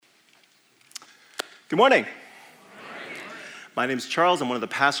Good morning. My name is Charles. I'm one of the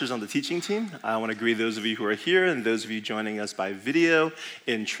pastors on the teaching team. I want to greet those of you who are here and those of you joining us by video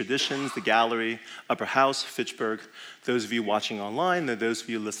in Traditions, the Gallery, Upper House, Fitchburg, those of you watching online, and those of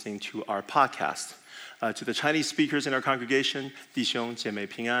you listening to our podcast. To the Chinese speakers in our congregation, 弟兄姐妹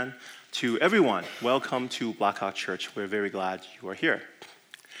平安. To everyone, welcome to Blackhawk Church. We're very glad you are here.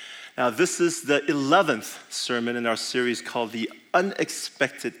 Now, this is the 11th sermon in our series called The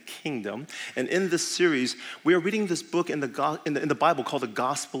Unexpected Kingdom. And in this series, we are reading this book in the Bible called the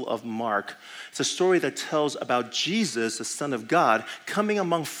Gospel of Mark. It's a story that tells about Jesus, the Son of God, coming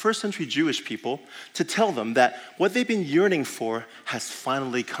among first century Jewish people to tell them that what they've been yearning for has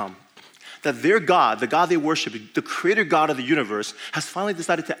finally come. That their God, the God they worship, the creator God of the universe, has finally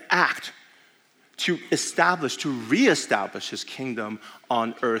decided to act to reestablish his kingdom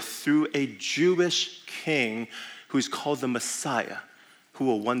on earth through a Jewish king who's called the Messiah, who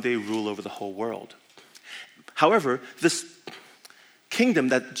will one day rule over the whole world. However, this kingdom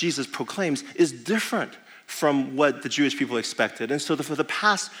that Jesus proclaims is different from what the Jewish people expected. And so for the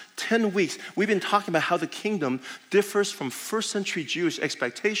past 10 weeks, we've been talking about how the kingdom differs from first century Jewish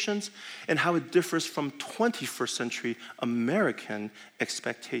expectations and how it differs from 21st century American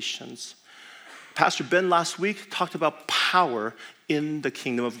expectations. Pastor Ben last week talked about power in the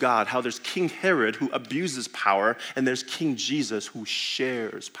kingdom of God, how there's King Herod who abuses power, and there's King Jesus who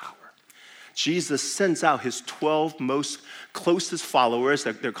shares power. Jesus sends out his 12 most closest followers,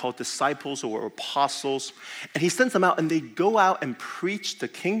 they're called disciples or apostles, and he sends them out and they go out and preach the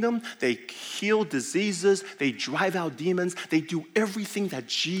kingdom, they heal diseases, they drive out demons, they do everything that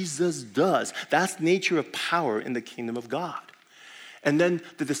Jesus does. That's the nature of power in the kingdom of God. And then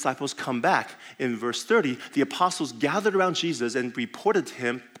the disciples come back. In verse 30, the apostles gathered around Jesus and reported to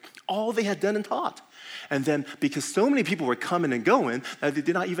him all they had done and taught. And then, because so many people were coming and going that they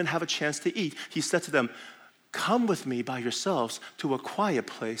did not even have a chance to eat, he said to them, "Come with me by yourselves to a quiet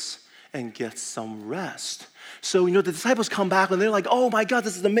place and get some rest." So, the disciples come back and they're like, "Oh my God,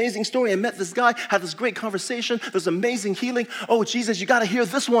 this is an amazing story. I met this guy, had this great conversation. There's amazing healing. Oh, Jesus, you got to hear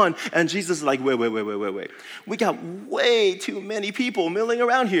this one." And Jesus is like, wait. We got way too many people milling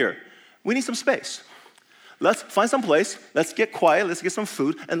around here. We need some space. Let's find some place. Let's get quiet. Let's get some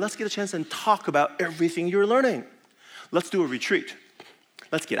food. And let's get a chance and talk about everything you're learning. Let's do a retreat.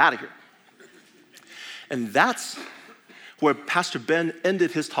 Let's get out of here. And that's where Pastor Ben ended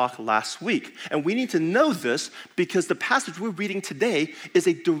his talk last week. And we need to know this because the passage we're reading today is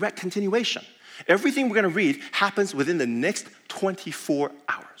a direct continuation. Everything we're going to read happens within the next 24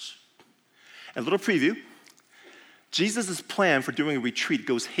 hours. A little preview. Jesus' plan for doing a retreat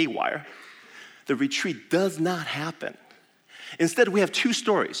goes haywire. The retreat does not happen. Instead, we have two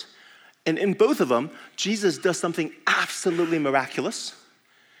stories. And in both of them, Jesus does something absolutely miraculous.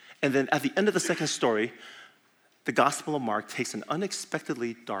 And then at the end of the second story, the Gospel of Mark takes an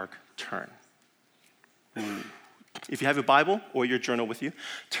unexpectedly dark turn. If you have your Bible or your journal with you,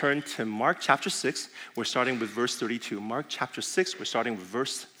 turn to Mark chapter 6. We're starting with verse 32. Mark chapter 6, we're starting with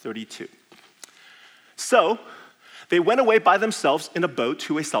verse 32. So, they went away by themselves in a boat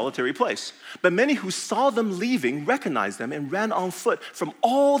to a solitary place. But many who saw them leaving recognized them and ran on foot from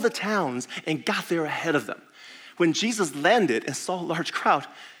all the towns and got there ahead of them. When Jesus landed and saw a large crowd,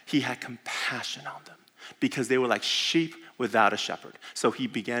 he had compassion on them, because they were like sheep without a shepherd. So he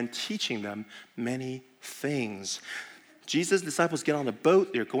began teaching them many things. Jesus' disciples get on the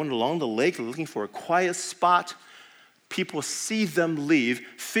boat. They're going along the lake, looking for a quiet spot. People see them leave,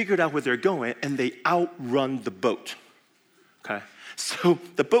 figured out where they're going, and they outrun the boat. Okay? So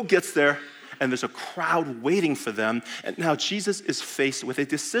the boat gets there, and there's a crowd waiting for them. And now Jesus is faced with a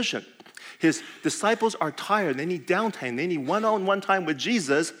decision. His disciples are tired. They need downtime. They need one-on-one time with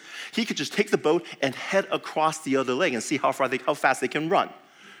Jesus. He could just take the boat and head across the other lake and see how fast they can run.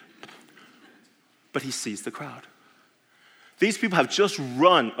 But he sees the crowd. These people have just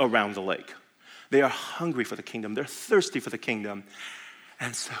run around the lake. They are hungry for the kingdom. They're thirsty for the kingdom.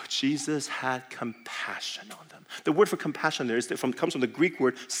 And so Jesus had compassion on them. The word for compassion there comes from the Greek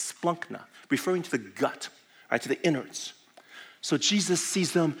word splunkna, referring to the gut, right, to the innards. So Jesus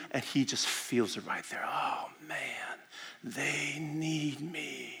sees them and he just feels it right there. Oh man, they need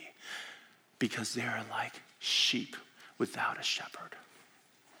me, because they're like sheep without a shepherd.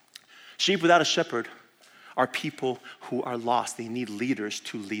 Sheep without a shepherd are people who are lost. They need leaders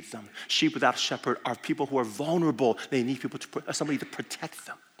to lead them. Sheep without a shepherd are people who are vulnerable. They need somebody to protect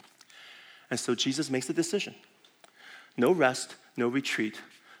them. And so Jesus makes a decision. No rest, no retreat.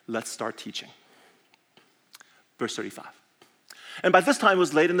 Let's start teaching. Verse 35. And by this time it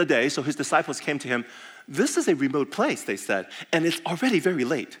was late in the day, so his disciples came to him. "This is a remote place," they said, "and it's already very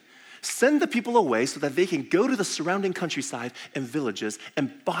late. Send the people away so that they can go to the surrounding countryside and villages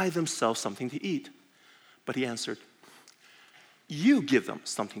and buy themselves something to eat. But he answered, you give them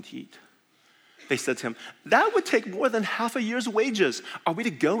something to eat. They said to him, that would take more than half a year's wages. Are we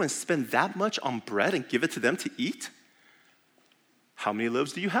to go and spend that much on bread and give it to them to eat? How many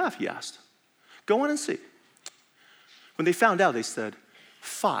loaves do you have? He asked. Go on and see. When they found out, they said,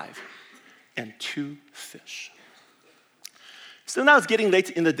 5 and 2 fish. So now it's getting late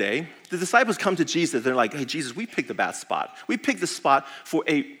in the day. The disciples come to Jesus. They're like, hey, Jesus, we picked a bad spot. We picked the spot for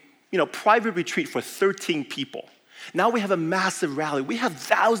a private retreat for 13 people. Now we have a massive rally. We have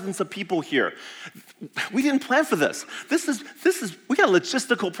thousands of people here. We didn't plan for this. We got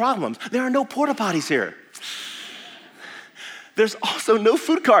logistical problems. There are no porta potties here. There's also no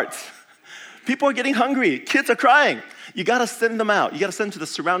food carts. People are getting hungry. Kids are crying. You got to send them out. You got to send them to the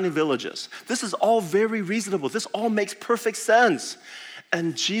surrounding villages. This is all very reasonable. This all makes perfect sense.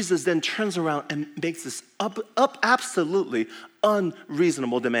 And Jesus then turns around and makes this absolutely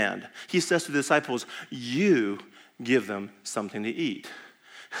unreasonable demand. He says to the disciples, you give them something to eat.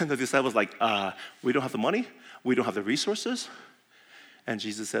 And the disciples are like, we don't have the money. We don't have the resources. And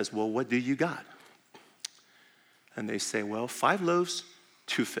Jesus says, well, what do you got? And they say, well, 5 loaves,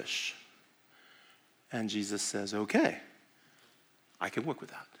 2 fish. And Jesus says, okay, I can work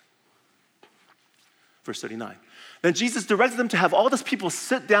with that. Verse 39. Then Jesus directed them to have all these people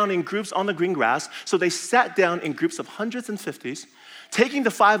sit down in groups on the green grass. So they sat down in groups of hundreds and fifties. Taking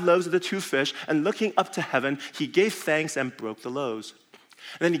the 5 loaves and the 2 fish and looking up to heaven, he gave thanks and broke the loaves.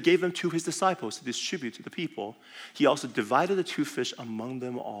 And then he gave them to his disciples to distribute to the people. He also divided the 2 fish among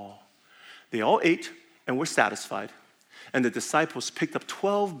them all. They all ate and were satisfied. And the disciples picked up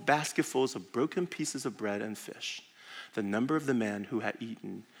 12 basketfuls of broken pieces of bread and fish. The number of the men who had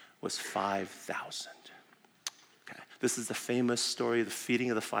eaten was 5,000. Okay, this is the famous story of the feeding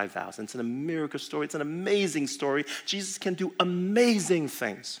of the 5,000. It's an miracle story. It's an amazing story. Jesus can do amazing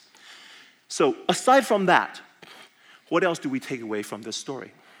things. So aside from that, what else do we take away from this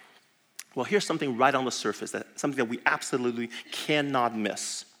story? Well, here's something right on the surface, something that we absolutely cannot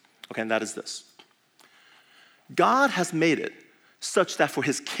miss. Okay, and that is this. God has made it such that for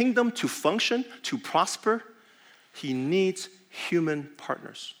his kingdom to function, to prosper, he needs human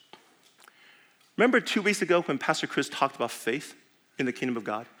partners. Remember 2 weeks ago when Pastor Chris talked about faith in the kingdom of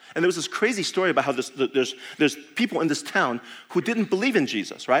God? And there was this crazy story about how there's people in this town who didn't believe in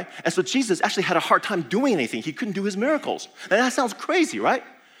Jesus, right? And so Jesus actually had a hard time doing anything. He couldn't do his miracles. And that sounds crazy, right?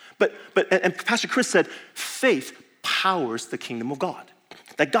 But Pastor Chris said, faith powers the kingdom of God.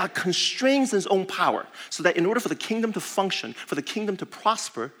 That God constrains his own power so that in order for the kingdom to function, for the kingdom to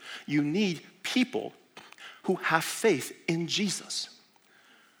prosper, you need people who have faith in Jesus.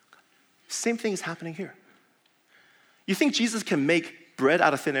 Same thing is happening here. You think Jesus can make bread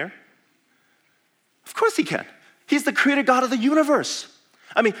out of thin air? Of course he can. He's the creator God of the universe.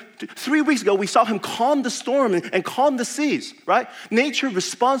 I mean, 3 weeks ago, we saw him calm the storm and calm the seas, right? Nature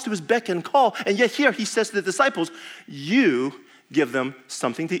responds to his beck and call, and yet here he says to the disciples, you give them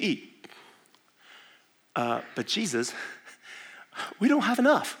something to eat. But Jesus, we don't have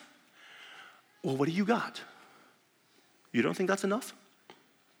enough. Well, what do you got? You don't think that's enough?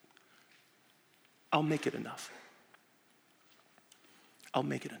 I'll make it enough. I'll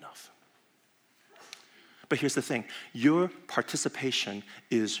make it enough. But here's the thing, your participation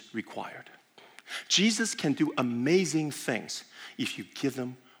is required. Jesus can do amazing things if you give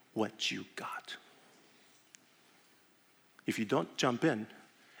them what you got. If you don't jump in,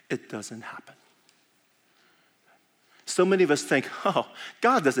 it doesn't happen. So many of us think, oh,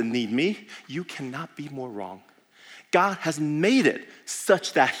 God doesn't need me. You cannot be more wrong. God has made it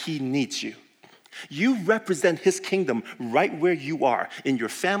such that he needs you. You represent his kingdom right where you are, in your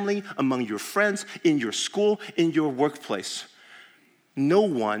family, among your friends, in your school, in your workplace. No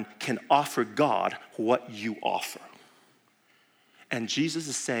one can offer God what you offer. And Jesus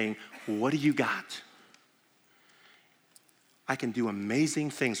is saying, what do you got? I can do amazing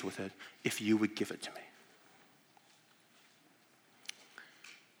things with it if you would give it to me.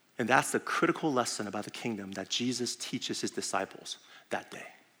 And that's the critical lesson about the kingdom that Jesus teaches his disciples that day.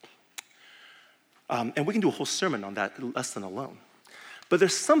 And we can do a whole sermon on that lesson alone. But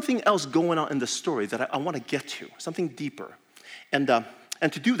there's something else going on in the story that I want to get to, something deeper. And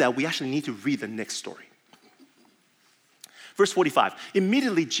to do that, we actually need to read the next story. Verse 45,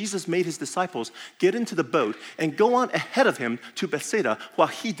 immediately Jesus made his disciples get into the boat and go on ahead of him to Bethsaida while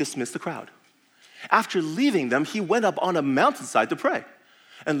he dismissed the crowd. After leaving them, he went up on a mountainside to pray.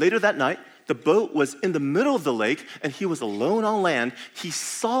 And later that night, the boat was in the middle of the lake and he was alone on land. He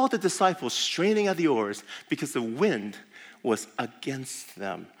saw the disciples straining at the oars because the wind was against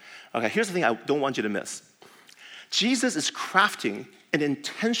them. Okay, here's the thing I don't want you to miss. Jesus is crafting an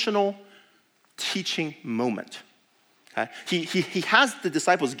intentional teaching moment. Okay? He has the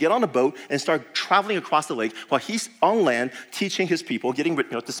disciples get on a boat and start traveling across the lake while he's on land teaching his people,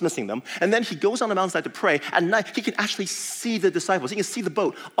 dismissing them. And then he goes on the mountainside to pray. At night, he can actually see the disciples. He can see the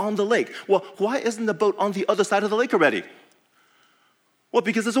boat on the lake. Well, why isn't the boat on the other side of the lake already? Well,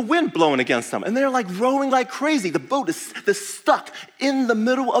 because there's a wind blowing against them. And they're like rowing like crazy. The boat is stuck in the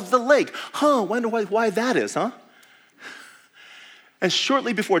middle of the lake. Wonder why that is, huh? And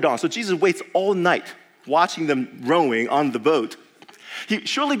shortly before dawn, so Jesus waits all night watching them rowing on the boat.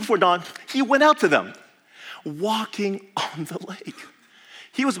 Shortly before dawn, he went out to them, walking on the lake.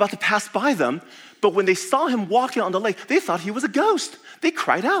 He was about to pass by them, but when they saw him walking on the lake, they thought he was a ghost. They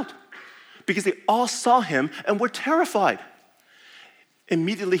cried out because they all saw him and were terrified.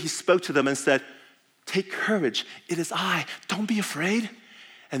 Immediately, he spoke to them and said, "Take courage, it is I, don't be afraid."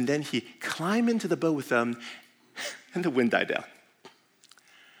 And then he climbed into the boat with them, and the wind died down.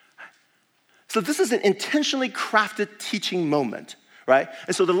 So this is an intentionally crafted teaching moment, right?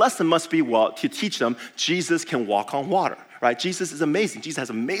 And so the lesson must be, well, to teach them, Jesus can walk on water, right? Jesus is amazing. Jesus has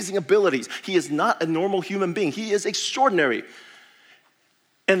amazing abilities. He is not a normal human being. He is extraordinary.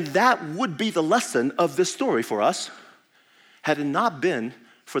 And that would be the lesson of this story for us, had it not been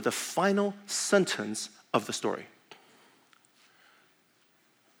for the final sentence of the story.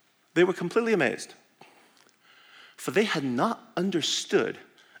 They were completely amazed, for they had not understood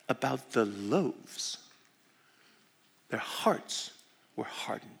about the loaves. Their hearts were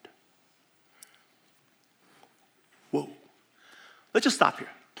hardened. Whoa. Let's just stop here.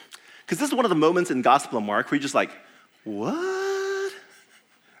 Because this is one of the moments in Gospel of Mark where you're just like, what?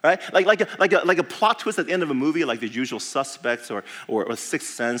 Right? Like a plot twist at the end of a movie, like The Usual Suspects or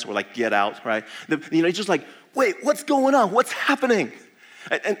Sixth Sense or like Get Out, right? You're just like, wait, what's going on? What's happening?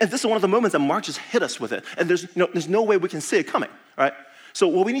 And this is one of the moments that Mark just hit us with it. And there's no way we can see it coming, right? So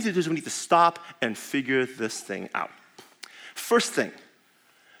what we need to do is we need to stop and figure this thing out. First thing,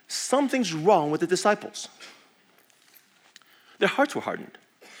 something's wrong with the disciples. Their hearts were hardened.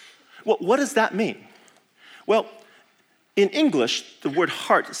 Well, what does that mean? Well, in English, the word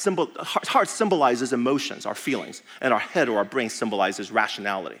heart symbolizes emotions, our feelings, and our head or our brain symbolizes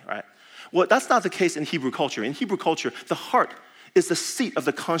rationality, right? Well, that's not the case in Hebrew culture. In Hebrew culture, the heart is the seat of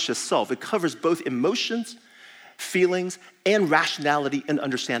the conscious self. It covers both emotions, feelings, and rationality and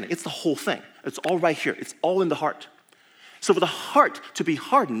understanding. It's the whole thing. It's all right here. It's all in the heart. So for the heart to be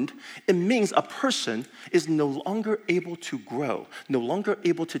hardened, it means a person is no longer able to grow, no longer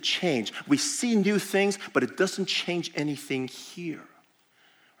able to change. We see new things, but it doesn't change anything here,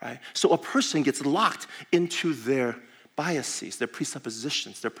 right? So a person gets locked into their biases, their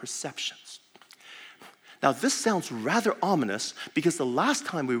presuppositions, their perceptions. Now, this sounds rather ominous because the last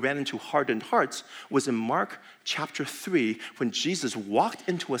time we ran into hardened hearts was in Mark chapter 3 when Jesus walked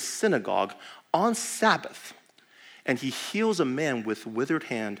into a synagogue on Sabbath and he heals a man with withered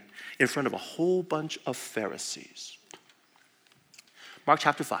hand in front of a whole bunch of Pharisees. Mark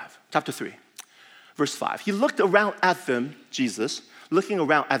chapter 3, verse 5. He looked around at them, Jesus, looking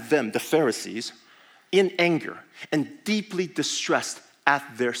around at them, the Pharisees, in anger and deeply distressed at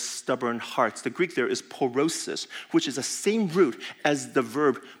their stubborn hearts. The Greek there is porosis, which is the same root as the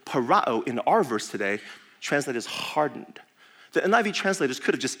verb parao in our verse today, translated as hardened. The NIV translators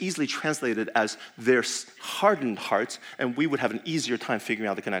could have just easily translated as their hardened hearts, and we would have an easier time figuring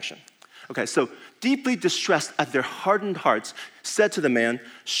out the connection. Okay, so deeply distressed at their hardened hearts, said to the man,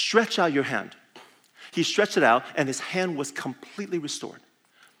 "Stretch out your hand." He stretched it out, and his hand was completely restored.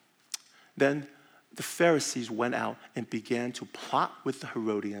 Then the Pharisees went out and began to plot with the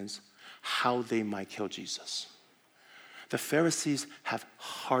Herodians how they might kill Jesus. The Pharisees have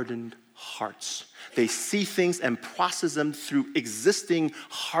hardened hearts. They see things and process them through existing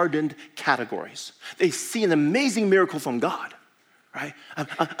hardened categories. They see an amazing miracle from God, right?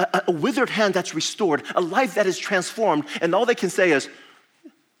 A withered hand that's restored, a life that is transformed, and all they can say is,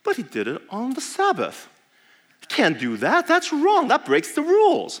 but he did it on the Sabbath. You can't do that. That's wrong. That breaks the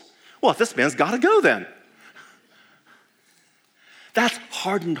rules. Well, this man's got to go then. That's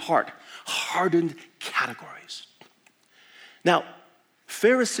hardened heart, hardened categories. Now,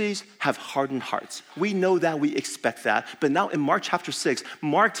 Pharisees have hardened hearts. We know that, we expect that. But now in Mark chapter 6,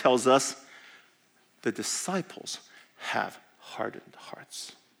 Mark tells us the disciples have hardened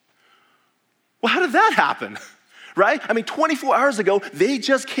hearts. Well, how did that happen? Right? 24 hours ago, they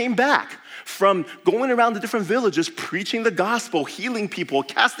just came back from going around the different villages, preaching the gospel, healing people,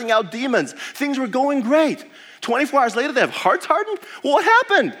 casting out demons. Things were going great. 24 hours later, they have hearts hardened? Well, what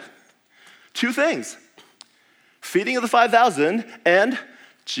happened? Two things. feeding of the 5,000, and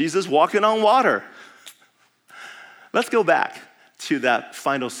Jesus walking on water. Let's go back to that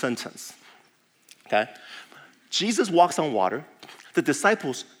final sentence, okay? Jesus walks on water. The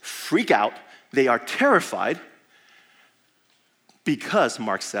disciples freak out. They are terrified because,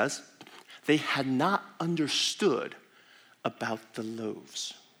 Mark says, they had not understood about the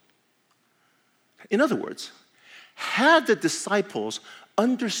loaves. In other words, had the disciples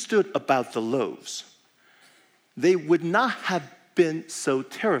understood about the loaves, they would not have been so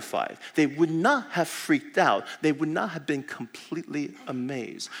terrified. They would not have freaked out. They would not have been completely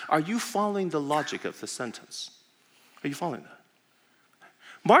amazed. Are you following the logic of the sentence? Are you following that?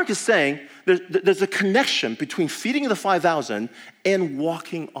 Mark is saying there's a connection between feeding the 5,000 and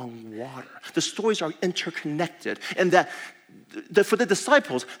walking on water. The stories are interconnected, and that for the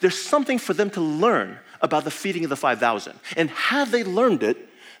disciples, there's something for them to learn about the feeding of the 5,000. And had they learned it,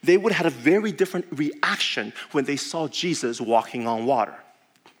 they would have had a very different reaction when they saw Jesus walking on water.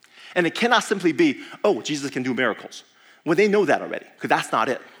 And it cannot simply be, oh, Jesus can do miracles. Well, they know that already, because that's not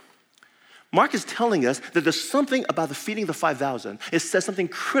it. Mark is telling us that there's something about the feeding of the 5,000. It says something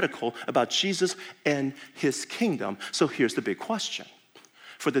critical about Jesus and his kingdom. So here's the big question.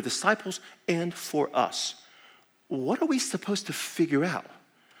 For the disciples and for us, what are we supposed to figure out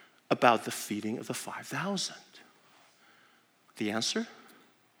about the feeding of the 5,000? The answer?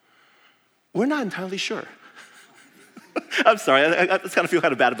 We're not entirely sure. I'm sorry, I just kind of feel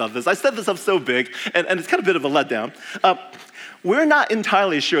kind of bad about this. I set this up so big, and it's kind of a bit of a letdown. We're not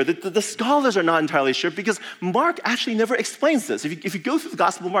entirely sure. The scholars are not entirely sure because Mark actually never explains this. If you go through the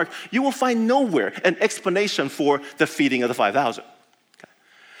Gospel of Mark, you will find nowhere an explanation for the feeding of the 5,000. Okay.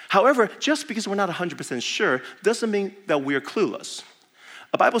 However, just because we're not 100% sure doesn't mean that we're clueless.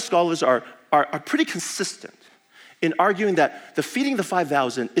 Bible scholars are pretty consistent in arguing that the feeding of the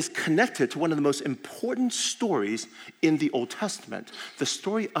 5,000 is connected to one of the most important stories in the Old Testament, the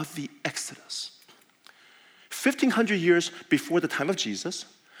story of the Exodus. 1,500 years before the time of Jesus,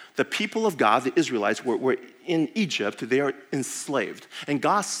 the people of God, the Israelites, were in Egypt. They are enslaved. And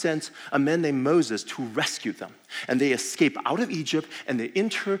God sent a man named Moses to rescue them. And they escape out of Egypt, and they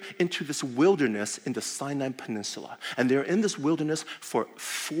enter into this wilderness in the Sinai Peninsula. And they're in this wilderness for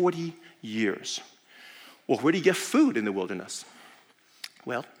 40 years. Well, where do you get food in the wilderness?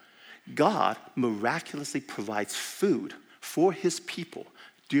 Well, God miraculously provides food for his people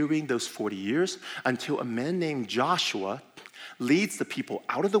during those 40 years until a man named Joshua leads the people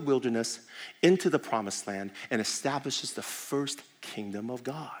out of the wilderness into the promised land and establishes the first kingdom of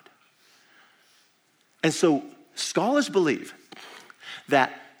God. And so scholars believe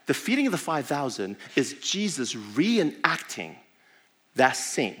that the feeding of the 5,000 is Jesus reenacting that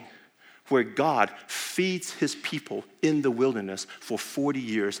scene where God feeds his people in the wilderness for 40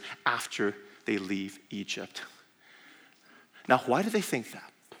 years after they leave Egypt. Now, why do they think that?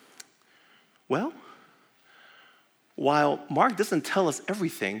 Well, while Mark doesn't tell us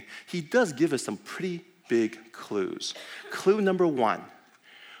everything, he does give us some pretty big clues. Clue number one,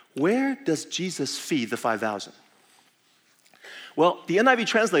 where does Jesus feed the 5,000? Well, the NIV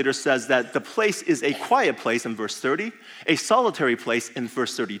translator says that the place is a quiet place in verse 30, a solitary place in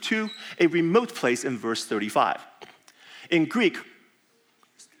verse 32, a remote place in verse 35. In Greek,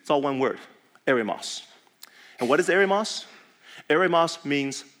 it's all one word, eremos. And what is eremos? Eremos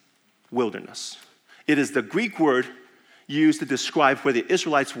means wilderness. It is the Greek word used to describe where the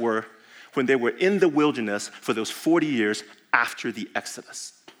Israelites were when they were in the wilderness for those 40 years after the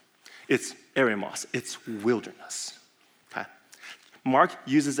Exodus. It's eremos, it's wilderness. Okay? Mark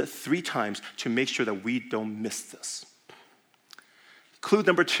uses it 3 times to make sure that we don't miss this. Clue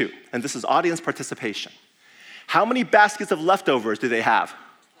number 2, and this is audience participation. How many baskets of leftovers do they have?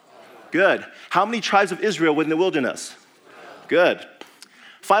 Good. How many tribes of Israel were in the wilderness? Good.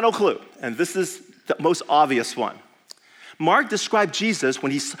 Final clue, and this is the most obvious one. Mark described Jesus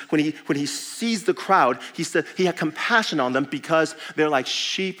when he sees the crowd. He said he had compassion on them because they're like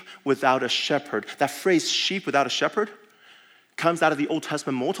sheep without a shepherd. That phrase, sheep without a shepherd, comes out of the Old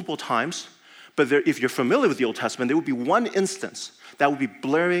Testament multiple times. But if you're familiar with the Old Testament, there would be one instance that would be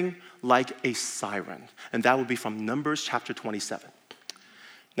blaring like a siren. And that would be from Numbers chapter 27.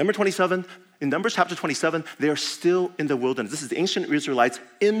 In Numbers chapter 27, they are still in the wilderness. This is the ancient Israelites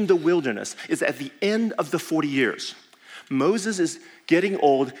in the wilderness. It's at the end of the 40 years. Moses is getting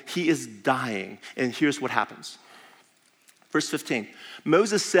old. He is dying. And here's what happens. Verse 15,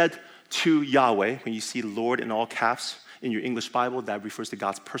 Moses said to Yahweh, when you see Lord in all caps in your English Bible, that refers to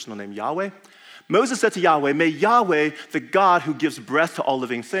God's personal name, Yahweh. Moses said to Yahweh, may Yahweh, the God who gives breath to all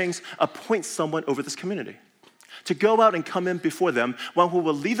living things, appoint someone over this community to go out and come in before them, one who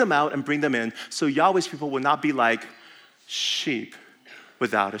will lead them out and bring them in, so Yahweh's people will not be like sheep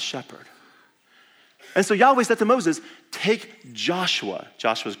without a shepherd. And so Yahweh said to Moses, take Joshua,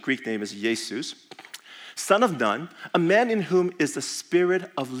 Joshua's Greek name is Jesus, son of Nun, a man in whom is the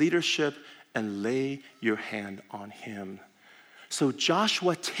spirit of leadership, and lay your hand on him. So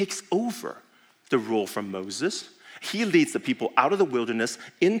Joshua takes over the rule from Moses. He leads the people out of the wilderness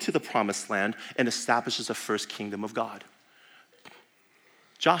into the promised land and establishes the first kingdom of God.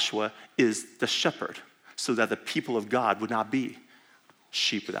 Joshua is the shepherd so that the people of God would not be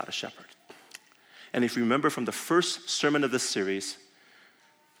sheep without a shepherd. And if you remember from the first sermon of this series,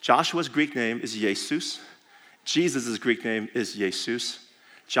 Joshua's Greek name is Jesus. Jesus' Greek name is Jesus.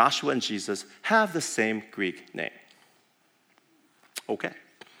 Joshua and Jesus have the same Greek name. Okay.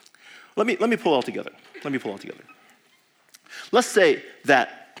 Let me pull it all together. Let's say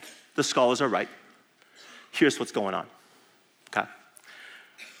that the scholars are right. Here's what's going on. Okay.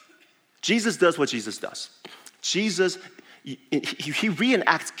 Jesus does what Jesus does. Jesus, he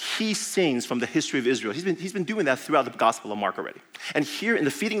reenacts key scenes from the history of Israel. He's been doing that throughout the Gospel of Mark already. And here in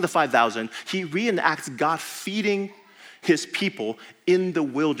the feeding of the 5,000, he reenacts God feeding his people in the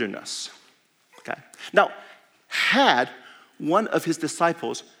wilderness. Okay. Now, had one of his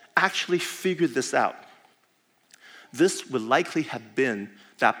disciples actually figured this out, this would likely have been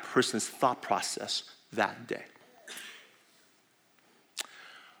that person's thought process that day.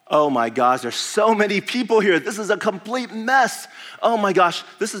 Oh my gosh, there's so many people here. This is a complete mess. Oh my gosh,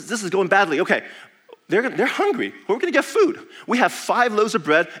 this is going badly. Okay, they're hungry. We're gonna get food. We have 5 loaves of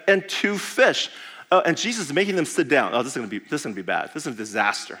bread and 2 fish. And Jesus is making them sit down. Oh, this is gonna be bad. This is a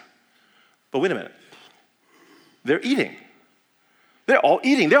disaster. But wait a minute. They're eating. They're all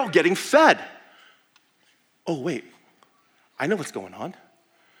eating. They're all getting fed. Oh, wait. I know what's going on.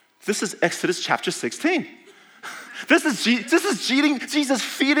 This is Exodus chapter 16. This is Jesus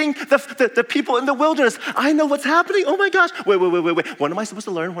feeding the people in the wilderness. I know what's happening. Oh my gosh. Wait. What am I supposed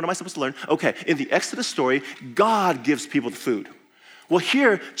to learn? Okay, in the Exodus story, God gives people the food. Well,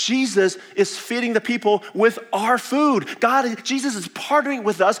 here, Jesus is feeding the people with our food. Jesus is partnering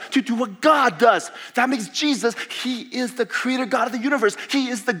with us to do what God does. That makes Jesus, he is the creator God of the universe. He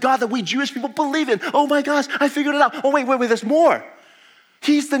is the God that we Jewish people believe in. Oh my gosh, I figured it out. Oh, wait, there's more.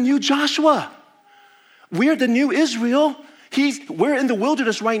 He's the new Joshua. We're the new Israel. We're in the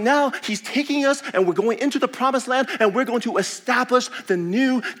wilderness right now. He's taking us and we're going into the promised land and we're going to establish the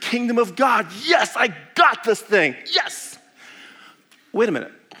new kingdom of God. Yes, I got this thing. Yes. Wait a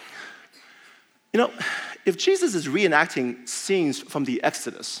minute. If Jesus is reenacting scenes from the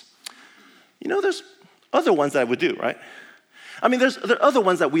Exodus, there's other ones that I would do, right? I mean, there are other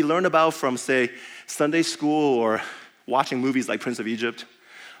ones that we learn about from, say, Sunday school or watching movies like Prince of Egypt.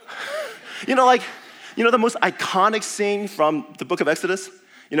 The most iconic scene from the book of Exodus?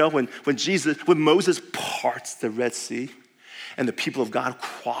 When Moses parts the Red Sea and the people of God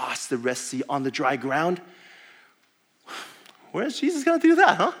cross the Red Sea on the dry ground. Where is Jesus going to do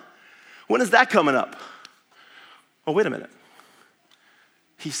that, huh? When is that coming up? Oh, wait a minute.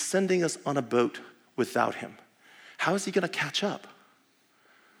 He's sending us on a boat without him. How is he going to catch up?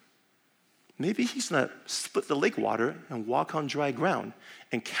 Maybe he's going to split the lake water and walk on dry ground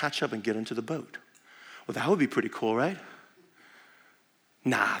and catch up and get into the boat. Well, that would be pretty cool, right?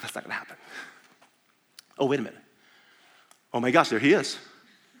 Nah, that's not going to happen. Oh, wait a minute. Oh my gosh, there he is.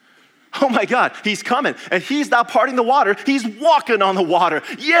 Oh my God, he's coming. And he's not parting the water. He's walking on the water.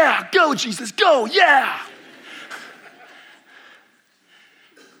 Yeah, go Jesus, go, yeah.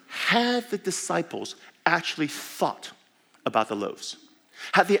 Had the disciples actually thought about the loaves?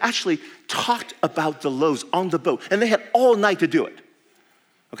 Had they actually talked about the loaves on the boat? And they had all night to do it,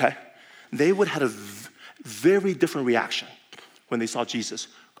 okay? They would have had a very different reaction when they saw Jesus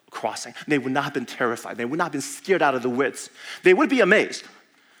crossing. They would not have been terrified. They would not have been scared out of their wits. They would be amazed.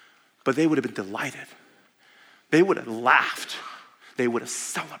 But they would have been delighted. They would have laughed. They would have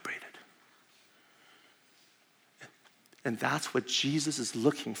celebrated. And that's what Jesus is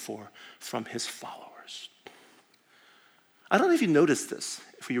looking for from his followers. I don't know if you noticed this,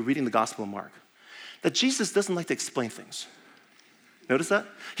 if you're reading the Gospel of Mark, that Jesus doesn't like to explain things. Notice that?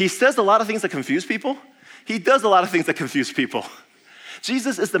 He says a lot of things that confuse people. He does a lot of things that confuse people.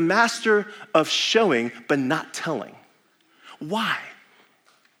 Jesus is the master of showing but not telling. Why?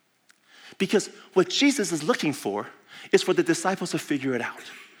 Because what Jesus is looking for is for the disciples to figure it out.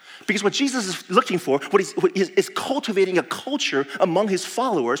 Because what Jesus is looking for, is cultivating a culture among his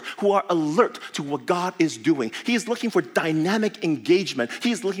followers who are alert to what God is doing. He is looking for dynamic engagement.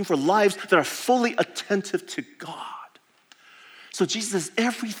 He is looking for lives that are fully attentive to God. So Jesus says,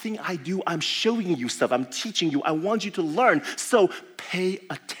 everything I do, I'm showing you stuff. I'm teaching you. I want you to learn. So pay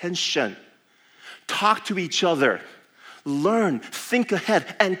attention. Talk to each other. Learn. Think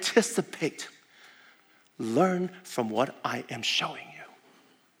ahead. Anticipate. Learn from what I am showing you.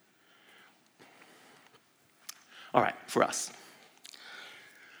 All right, for us.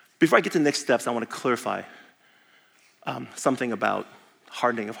 Before I get to the next steps, I want to clarify something about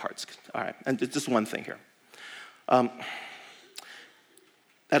hardening of hearts. All right, and just one thing here.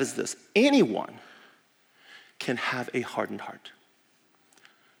 That is this. Anyone can have a hardened heart.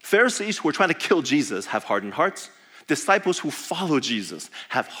 Pharisees who are trying to kill Jesus have hardened hearts. Disciples who follow Jesus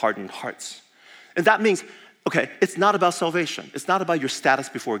have hardened hearts. And that means, okay, it's not about salvation. It's not about your status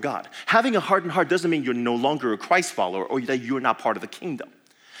before God. Having a hardened heart doesn't mean you're no longer a Christ follower or that you're not part of the kingdom.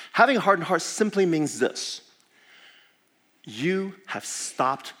 Having a hardened heart simply means this. You have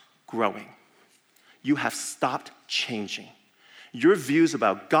stopped growing. You have stopped changing. Your views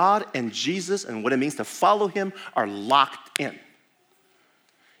about God and Jesus and what it means to follow him are locked in.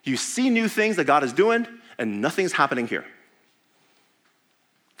 You see new things that God is doing, and nothing's happening here.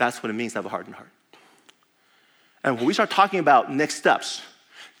 That's what it means to have a hardened heart. And when we start talking about next steps,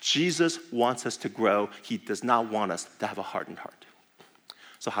 Jesus wants us to grow. He does not want us to have a hardened heart.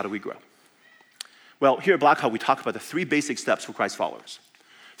 So how do we grow? Well, here at Blackhawk, we talk about the 3 basic steps for Christ followers.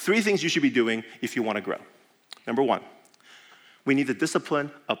 3 things you should be doing if you want to grow. Number 1, we need the discipline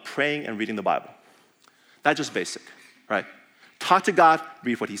of praying and reading the Bible. That's just basic, right? Talk to God,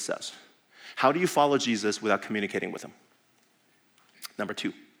 read what he says. How do you follow Jesus without communicating with him? Number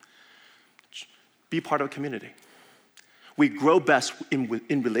 2, be part of a community. We grow best in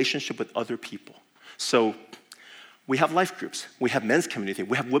relationship with other people. So we have life groups. We have men's community.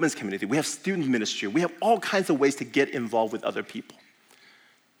 We have women's community. We have student ministry. We have all kinds of ways to get involved with other people.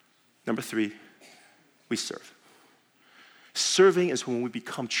 Number 3, we serve. Serving is when we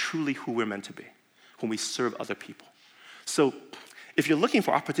become truly who we're meant to be, when we serve other people. So if you're looking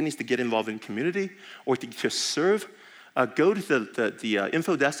for opportunities to get involved in community or to serve, go to the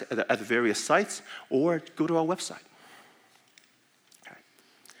info desk at the various sites or go to our website. Okay.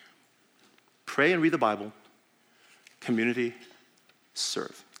 Pray and read the Bible, community,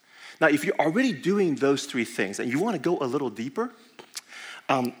 serve. Now, if you're already doing those 3 things and you want to go a little deeper,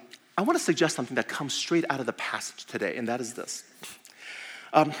 I want to suggest something that comes straight out of the passage today, and that is this.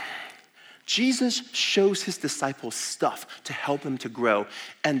 Jesus shows his disciples stuff to help them to grow,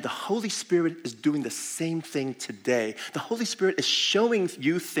 and the Holy Spirit is doing the same thing today. The Holy Spirit is showing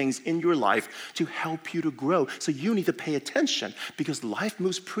you things in your life to help you to grow, so you need to pay attention because life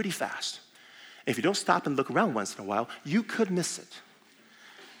moves pretty fast. If you don't stop and look around once in a while, you could miss it.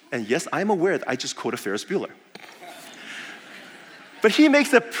 And yes, I'm aware that I just quoted Ferris Bueller. But he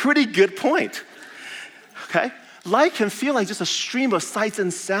makes a pretty good point, okay? Life can feel like just a stream of sights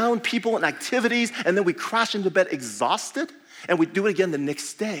and sound, people and activities, and then we crash into bed exhausted, and we do it again the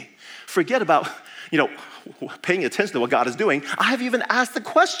next day. Forget about, paying attention to what God is doing. I have even asked the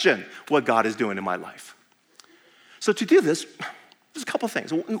question, what God is doing in my life. So to do this, there's a couple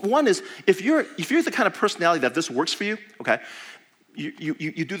things. One is, if you're the kind of personality that this works for you, okay,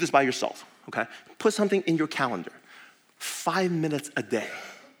 you do this by yourself, okay? Put something in your calendar. 5 minutes a day,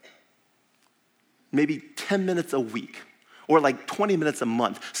 maybe 10 minutes a week, or like 20 minutes a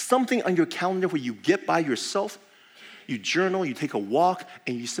month. Something on your calendar where you get by yourself, you journal, you take a walk,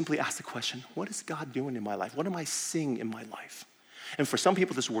 and you simply ask the question, what is God doing in my life? What am I seeing in my life? And for some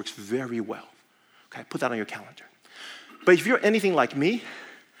people, this works very well. Okay, put that on your calendar. But if you're anything like me,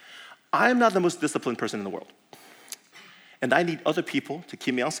 I'm not the most disciplined person in the world. And I need other people to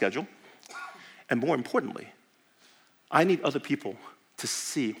keep me on schedule. And more importantly, I need other people to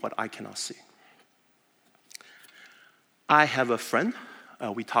see what I cannot see. I have a friend.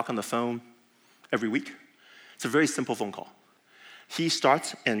 We talk on the phone every week. It's a very simple phone call. He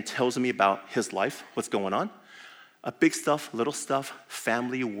starts and tells me about his life, what's going on. Big stuff, little stuff,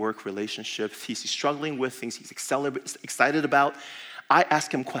 family, work, relationships, things he's struggling with, things he's excited about. I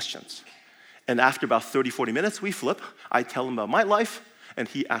ask him questions. And after about 30, 40 minutes, we flip. I tell him about my life, and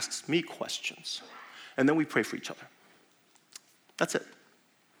he asks me questions. And then we pray for each other. That's it.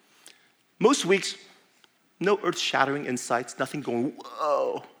 Most weeks, no earth-shattering insights, nothing going,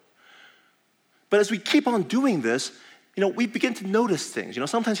 whoa. But as we keep on doing this, we begin to notice things.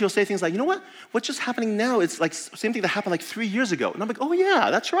 Sometimes he'll say things like, what's just happening now? It's like the same thing that happened like 3 years ago. And I'm like, oh yeah,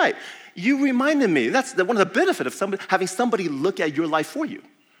 that's right. You reminded me. That's one of the benefits of having somebody look at your life for you.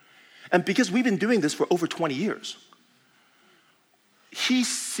 And because we've been doing this for over 20 years, he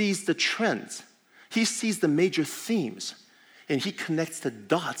sees the trends. He sees the major themes. And he connects the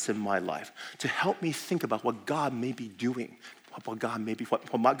dots in my life to help me think about what God may be doing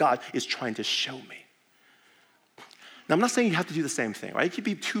what God is trying to show me. Now, I'm not saying you have to do the same thing, right? It could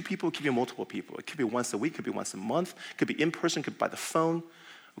be 2 people, it could be multiple people. It could be once a week, it could be once a month, it could be in person, it could be by the phone,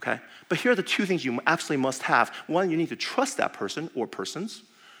 okay? But here are the 2 things you absolutely must have. One, you need to trust that person or persons.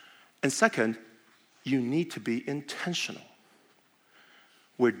 And second, you need to be intentional.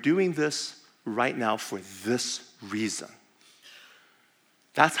 We're doing this right now for this reason.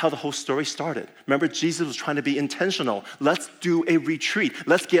 That's how the whole story started. Remember, Jesus was trying to be intentional. Let's do a retreat.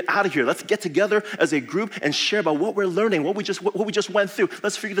 Let's get out of here. Let's get together as a group and share about what we're learning, what we just went through.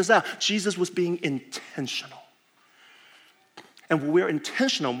 Let's figure this out. Jesus was being intentional. And when we're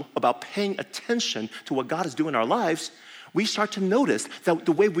intentional about paying attention to what God is doing in our lives, we start to notice that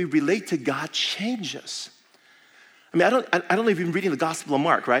the way we relate to God changes. I mean, I don't know if you've been reading the Gospel of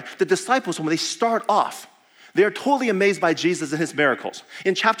Mark, right? The disciples, when they start off, they're totally amazed by Jesus and his miracles.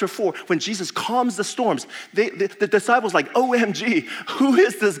 In chapter 4, when Jesus calms the storms, the disciples like, OMG, who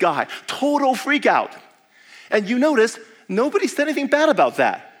is this guy? Total freak out. And you notice, nobody said anything bad about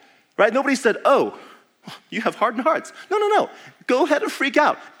that, right? Nobody said, oh, you have hardened hearts. No. Go ahead and freak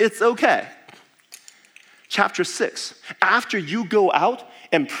out. It's okay. Chapter 6, after you go out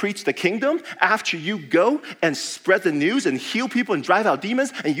and preach the kingdom, after you go and spread the news and heal people and drive out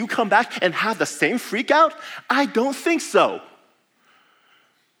demons, and you come back and have the same freak out? I don't think so.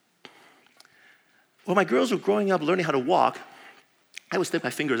 When my girls were growing up learning how to walk, I would stick my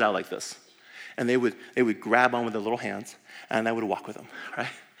fingers out like this. And they would grab on with their little hands, and I would walk with them, right?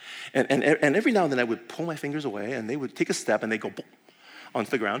 And every now and then I would pull my fingers away, and they would take a step, and they'd go boom, onto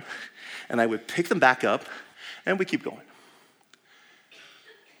the ground, and I would pick them back up, and we keep going.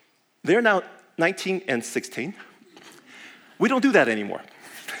 They're now 19 and 16. We don't do that anymore.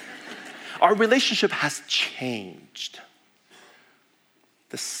 Our relationship has changed.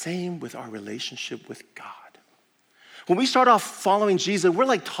 The same with our relationship with God. When we start off following Jesus, we're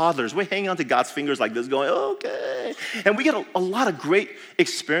like toddlers. We're hanging onto God's fingers like this, going, okay. And we get a lot of great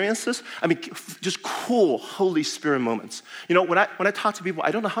experiences. I mean, just cool Holy Spirit moments. You know, when I talk to people, I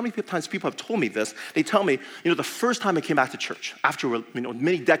don't know how many times people have told me this. They tell me, you know, the first time I came back to church, after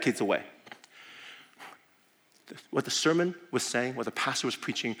many decades away, what the sermon was saying, what the pastor was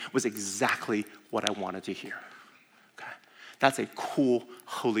preaching, was exactly what I wanted to hear. That's a cool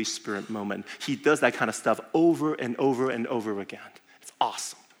Holy Spirit moment. He does that kind of stuff over and over and over again. It's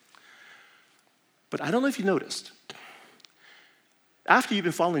awesome. But I don't know if you noticed, after you've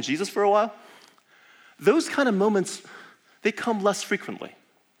been following Jesus for a while, those kind of moments, they come less frequently,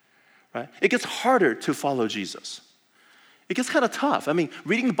 right? It gets harder to follow Jesus. It gets kind of tough. I mean,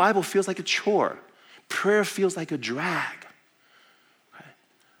 reading the Bible feels like a chore. Prayer feels like a drag. Right?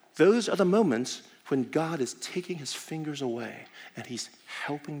 Those are the moments when God is taking his fingers away and he's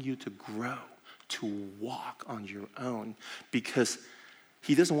helping you to grow, to walk on your own, because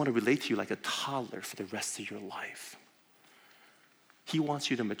he doesn't want to relate to you like a toddler for the rest of your life. He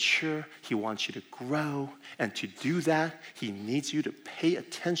wants you to mature, he wants you to grow, and to do that, he needs you to pay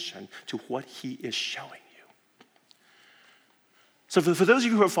attention to what he is showing you. So for those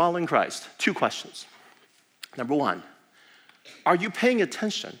of you who are following Christ, 2 questions. Number 1, are you paying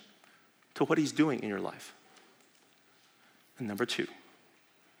attention to what he's doing in your life? And number 2,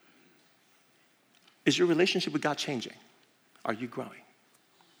 is your relationship with God changing? Are you growing?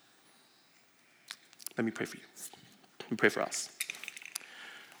 Let me pray for you. Let me pray for us.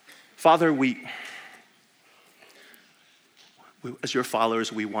 Father, we as your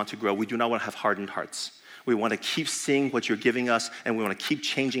followers, we want to grow. We do not want to have hardened hearts. We want to keep seeing what you're giving us, and we want to keep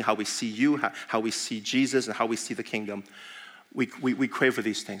changing how we see you, how we see Jesus, and how we see the kingdom. We crave for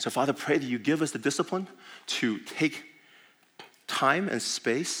these things. So Father, pray that you give us the discipline to take time and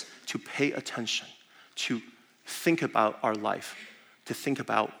space to pay attention, to think about our life, to think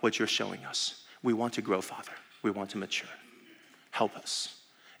about what you're showing us. We want to grow, Father. We want to mature. Help us.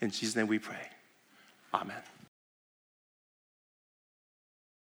 In Jesus' name we pray. Amen.